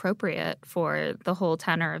appropriate for the whole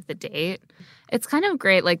tenor of the date. It's kind of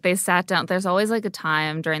great. Like they sat down. There's always like a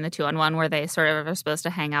time during the 2-on-1 where they sort of are supposed to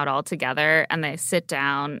hang out all together and they sit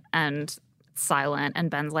down and silent,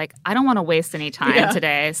 and Ben's like, I don't want to waste any time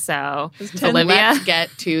today, so Olivia, let's get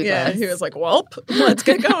to this. He was like, welp, let's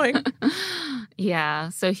get going.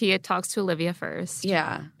 So he talks to Olivia first.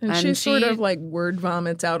 Yeah. And she sort of like word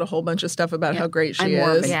vomits out a whole bunch of stuff about how great she is. I'm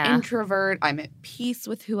more of an introvert. I'm at peace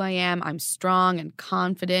with who I am. I'm strong and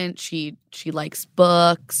confident. She likes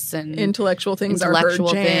books and intellectual things are her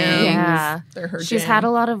jam. Yeah. They're her She's jam. had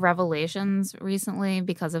a lot of revelations recently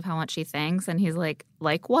because of how much she thinks, and he's like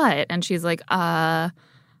what? And she's like, I'm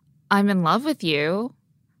in love with you,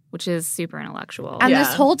 which is super intellectual. And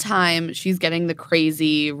this whole time, she's getting the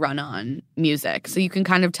crazy run-on music. So you can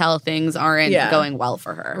kind of tell things aren't going well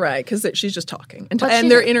for her. Right, because she's just talking.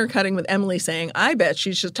 And they're intercutting with Emily saying, I bet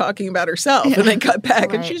she's just talking about herself. And they cut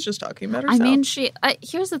back and she's just talking about herself. I mean,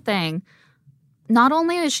 here's the thing. Not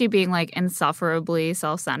only is she being like insufferably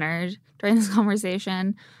self-centered during this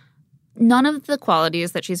conversation, none of the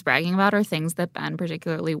qualities that she's bragging about are things that Ben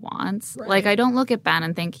particularly wants. Right. Like, I don't look at Ben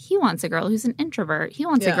and think, he wants a girl who's an introvert. He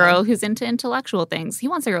wants a girl who's into intellectual things. He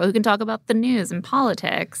wants a girl who can talk about the news and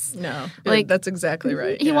politics. No, like that's exactly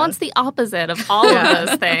right. He wants the opposite of all of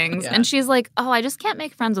those things. And she's like, oh, I just can't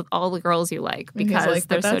make friends with all the girls you like because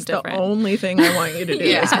they're so different. That's the only thing I want you to do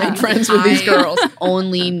is make friends with these girls.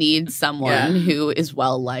 Only need someone who is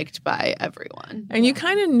well-liked by everyone. And you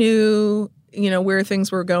kind of knew where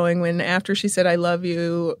things were going when after she said, I love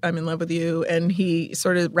you, I'm in love with you, and he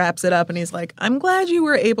sort of wraps it up and he's like, I'm glad you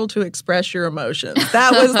were able to express your emotions.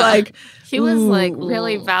 That was like... He was like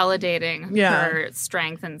really validating her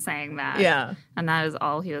strength and saying that. Yeah. And that is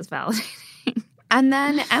all he was validating. And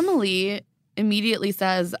then Emily immediately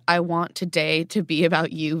says, I want today to be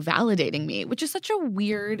about you validating me, which is such a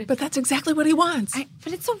weird... But that's exactly what he wants.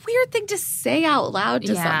 But it's a weird thing to say out loud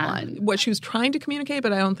to someone. What she was trying to communicate,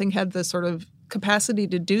 but I don't think had the sort of capacity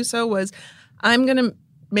to do so, was I'm going to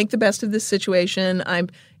make the best of this situation.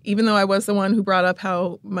 Even though I was the one who brought up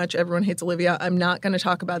how much everyone hates Olivia, I'm not going to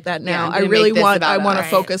talk about that now. I want to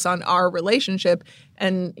focus on our relationship.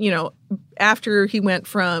 And, after he went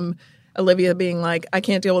from Olivia being like, I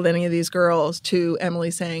can't deal with any of these girls, to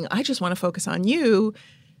Emily saying, I just want to focus on you,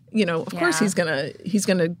 of course he's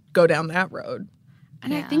gonna go down that road.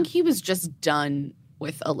 And I think he was just done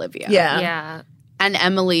with Olivia. Yeah. And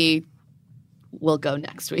Emily will go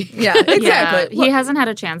next week. Yeah, exactly. He hasn't had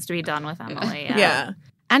a chance to be done with Emily yet. Yeah.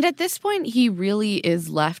 And at this point, he really is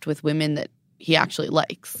left with women that he actually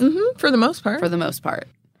likes. Mm-hmm, for the most part.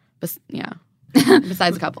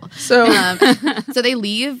 Besides a couple. So they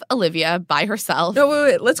leave Olivia by herself. No,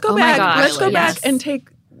 wait. Let's go back. Let's go back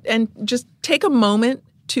and just take a moment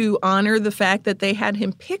to honor the fact that they had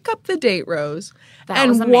him pick up the date rose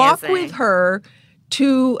and walk with her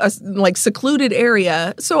to a secluded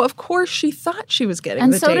area. So of course she thought she was getting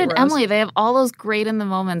the date rose. And so did Emily. They have all those great in the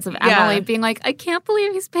moments of Emily being like, I can't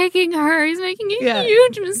believe he's picking her. He's making a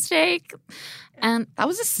huge mistake. And that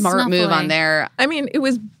was a smart move on there. I mean, it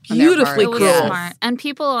was beautifully cool. It was smart. And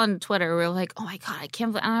people on Twitter were like, oh my God, I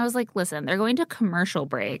can't believe. And I was like, listen, they're going to commercial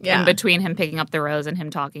break in between him picking up the rose and him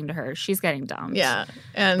talking to her. She's getting dumped. Yeah.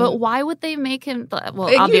 But why would they make him? Well,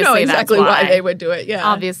 obviously you know exactly why they would do it. Yeah.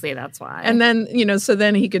 Obviously that's why. And then, so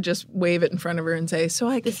then he could just wave it in front of her and say, so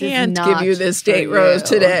I can't give you this date rose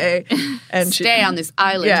today. And stay on this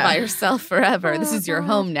island by yourself forever. This is your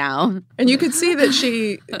home now. And you could see that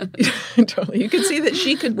she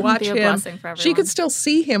could watch him. She could still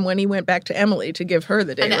see him when he went back to Emily to give her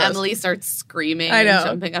the date rose. And Emily starts screaming and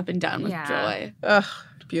jumping up and down with joy. Ugh,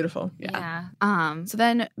 beautiful. Yeah. So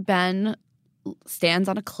then Ben stands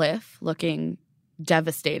on a cliff looking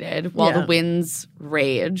devastated while the winds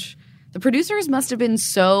rage. The producers must have been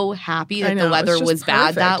so happy that the weather was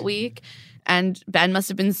bad that week. And Ben must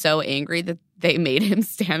have been so angry that they made him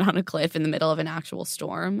stand on a cliff in the middle of an actual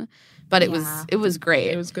storm. But it was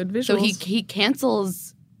great. It was good visuals. So he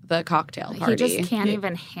cancels the cocktail party. He just can't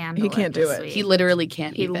even handle it. He can't do it. He literally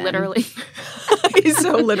can't even. He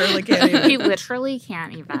so literally can't even. He literally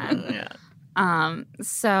can't even. Yeah.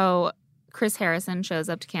 So Chris Harrison shows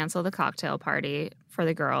up to cancel the cocktail party for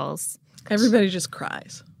the girls. Everybody just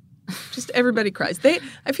cries. Just everybody cries.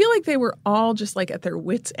 I feel like they were all just at their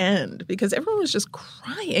wits' end because everyone was just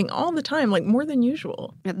crying all the time, more than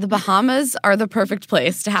usual. The Bahamas are the perfect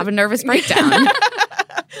place to have a nervous breakdown.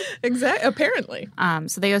 Exactly. Apparently.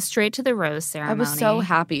 So they go straight to the rose ceremony. I was so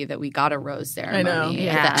happy that we got a rose ceremony. I know.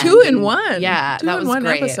 Yeah. 2 in 1. Yeah, that was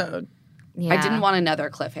great. Episode. Yeah. I didn't want another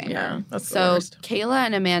cliffhanger. Yeah, that's the so worst. Kayla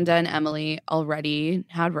and Amanda and Emily already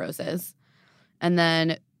had roses. And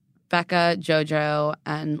then Becca, JoJo,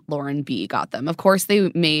 and Lauren B got them. Of course, they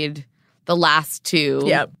made the last two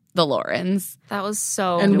the Laurens. That was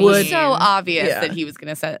so and it was so obvious that he was going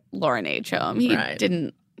to set Lauren H home. He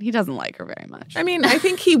didn't. He doesn't like her very much. I mean, I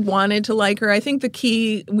think he wanted to like her. I think the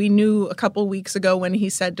key we knew a couple weeks ago when he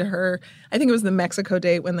said to her, I think it was the Mexico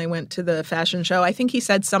date when they went to the fashion show. I think he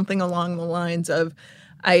said something along the lines of,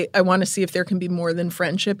 I want to see if there can be more than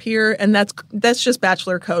friendship here. And that's just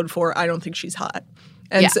Bachelor code for I don't think she's hot.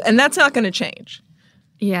 And and that's not going to change.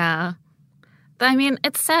 Yeah. I mean,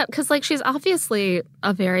 it's sad because, she's obviously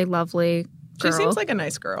a very lovely girl. She seems like a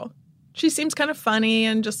nice girl. She seems kind of funny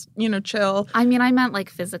and just, chill. I mean, I meant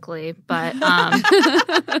physically, but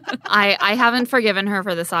I haven't forgiven her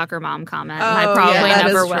for the soccer mom comment. And I probably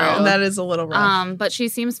never will. That is a little rough. But she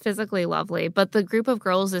seems physically lovely. But the group of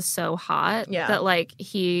girls is so hot that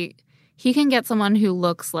he can get someone who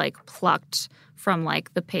looks plucked from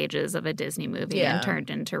the pages of a Disney movie and turned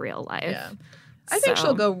into real life. Yeah. I think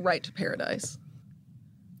she'll go right to paradise.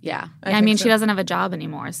 Yeah. I mean, she doesn't have a job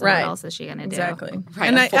anymore, so what else is she going to do? Exactly. Right.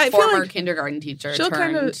 And I feel like kindergarten teacher she'll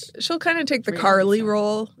kind of take the Carly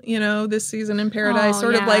role, this season in Paradise,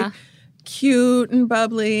 sort of cute and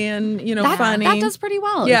bubbly and, funny. That does pretty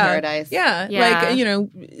well in Paradise. Yeah.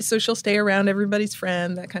 So she'll stay around everybody's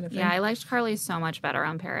friend, that kind of thing. Yeah, I liked Carly so much better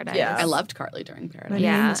on Paradise. Yeah. I loved Carly during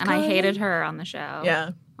Paradise. And I hated her on the show. Yeah.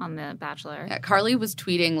 On The Bachelor. Yeah, Carly was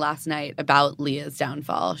tweeting last night about Leah's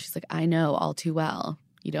downfall. She's like, I know all too well.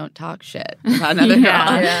 You don't talk shit about another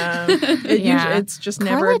girl. It's just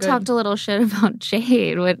never Carly talked a little shit about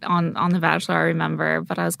Jade on The Bachelor, I remember,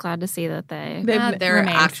 but I was glad to see that they're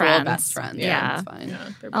actual friends. best friends. Yeah. It's fine.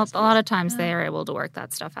 A lot of times they are able to work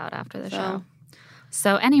that stuff out after the show.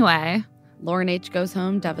 So anyway, Lauren H. goes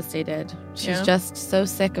home devastated. She's just so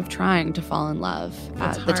sick of trying to fall in love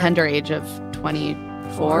at the tender age of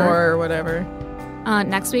 24. Or whatever.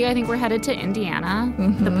 Next week, I think we're headed to Indiana,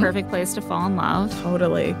 the perfect place to fall in love.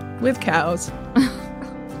 Totally. With cows.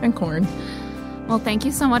 And corn. Well, thank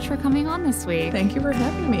you so much for coming on this week. Thank you for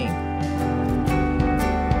having me.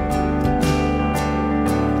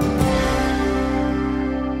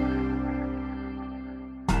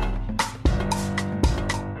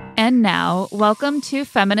 And now, welcome to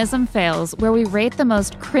Feminism Fails, where we rate the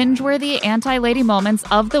most cringeworthy anti-lady moments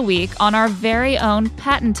of the week on our very own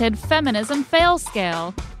patented Feminism Fail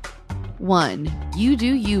scale. 1. You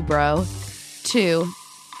do you, bro. 2.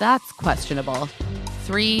 That's questionable.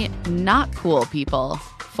 3. Not cool people.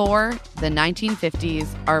 4. The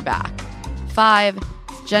 1950s are back. 5.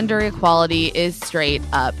 Gender equality is straight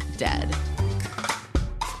up dead.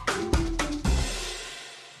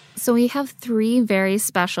 So we have 3 very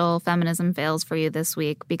special feminism fails for you this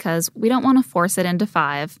week because we don't want to force it into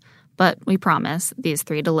 5, but we promise these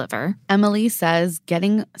 3 deliver. Emily says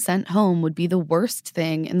getting sent home would be the worst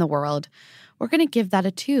thing in the world. We're going to give that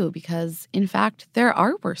a 2 because, in fact, there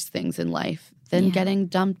are worse things in life than getting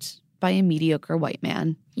dumped by a mediocre white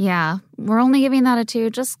man. Yeah, we're only giving that a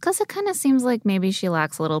 2 just because it kind of seems like maybe she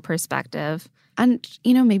lacks a little perspective. And,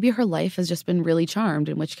 you know, maybe her life has just been really charmed,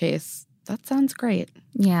 in which case... that sounds great.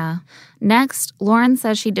 Yeah. Next, Lauren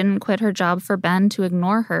says she didn't quit her job for Ben to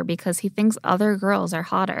ignore her because he thinks other girls are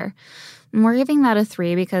hotter. And we're giving that a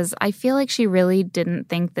 3 because I feel like she really didn't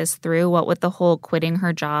think this through, what with the whole quitting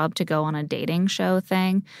her job to go on a dating show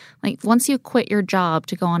thing. Like, once you quit your job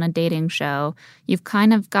to go on a dating show, you've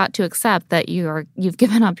kind of got to accept that you've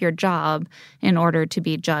given up your job in order to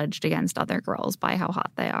be judged against other girls by how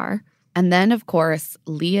hot they are. And then, of course,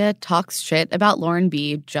 Leah talks shit about Lauren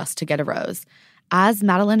B. just to get a rose. As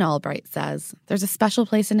Madeleine Albright says, there's a special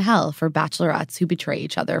place in hell for bachelorettes who betray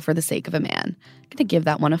each other for the sake of a man. I'm going to give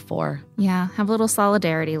that one a 4. Yeah, have a little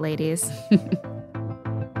solidarity, ladies.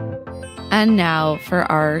 And now for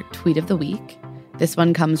our tweet of the week. This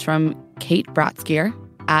one comes from Kate Bratskier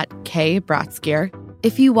at K Bratskier.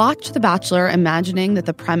 If you watch The Bachelor imagining that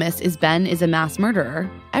the premise is Ben is a mass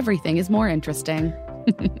murderer, everything is more interesting.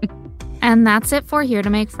 And that's it for Here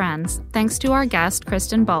to Make Friends. Thanks to our guest,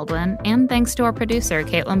 Kristen Baldwin, and thanks to our producer,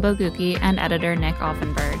 Caitlin Bogucki, and editor, Nick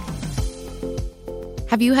Offenberg.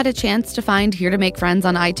 Have you had a chance to find Here to Make Friends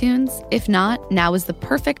on iTunes? If not, now is the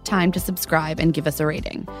perfect time to subscribe and give us a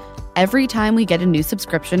rating. Every time we get a new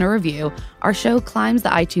subscription or review, our show climbs the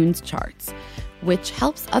iTunes charts, which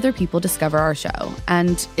helps other people discover our show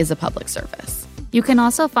and is a public service. You can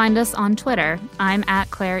also find us on Twitter. I'm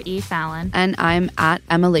at Claire E. Fallon. And I'm at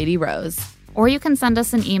Emma Lady Rose. Or you can send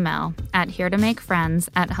us an email at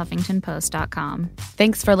heretomakefriends@huffingtonpost.com.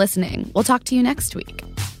 Thanks for listening. We'll talk to you next week.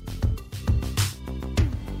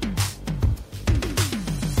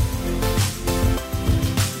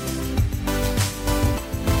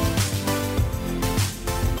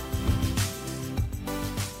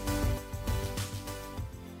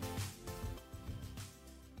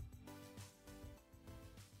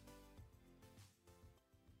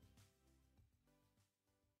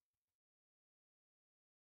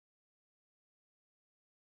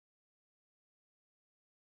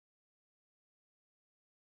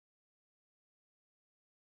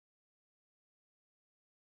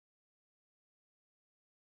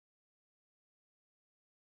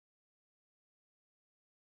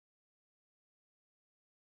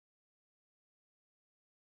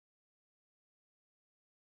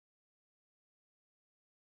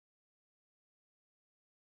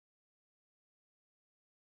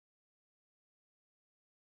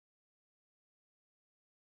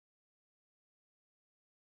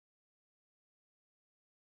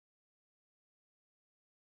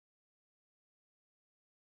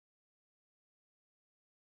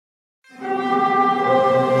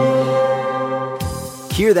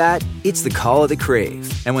 Hear that? It's the call of the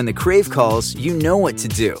Crave. And when the Crave calls, you know what to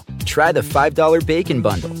do. Try the $5 Bacon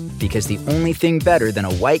Bundle, because the only thing better than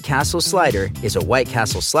a White Castle slider is a White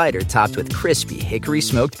Castle slider topped with crispy hickory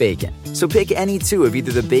smoked bacon. So pick any 2 of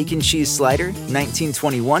either the Bacon Cheese Slider,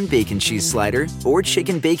 1921 Bacon Cheese Slider, or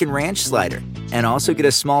Chicken Bacon Ranch Slider. And also get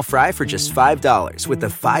a small fry for just $5 with the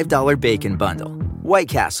 $5 Bacon Bundle. White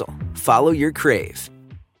Castle. Follow your Crave.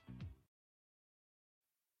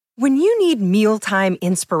 When you need mealtime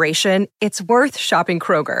inspiration, it's worth shopping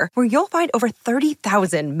Kroger, where you'll find over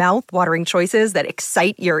 30,000 mouth-watering choices that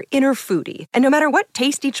excite your inner foodie. And no matter what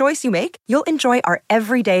tasty choice you make, you'll enjoy our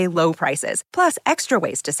everyday low prices, plus extra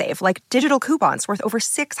ways to save, like digital coupons worth over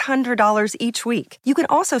 $600 each week. You can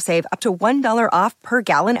also save up to $1 off per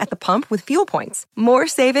gallon at the pump with fuel points. More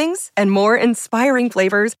savings and more inspiring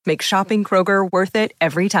flavors make shopping Kroger worth it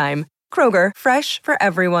every time. Kroger, fresh for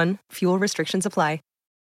everyone. Fuel restrictions apply.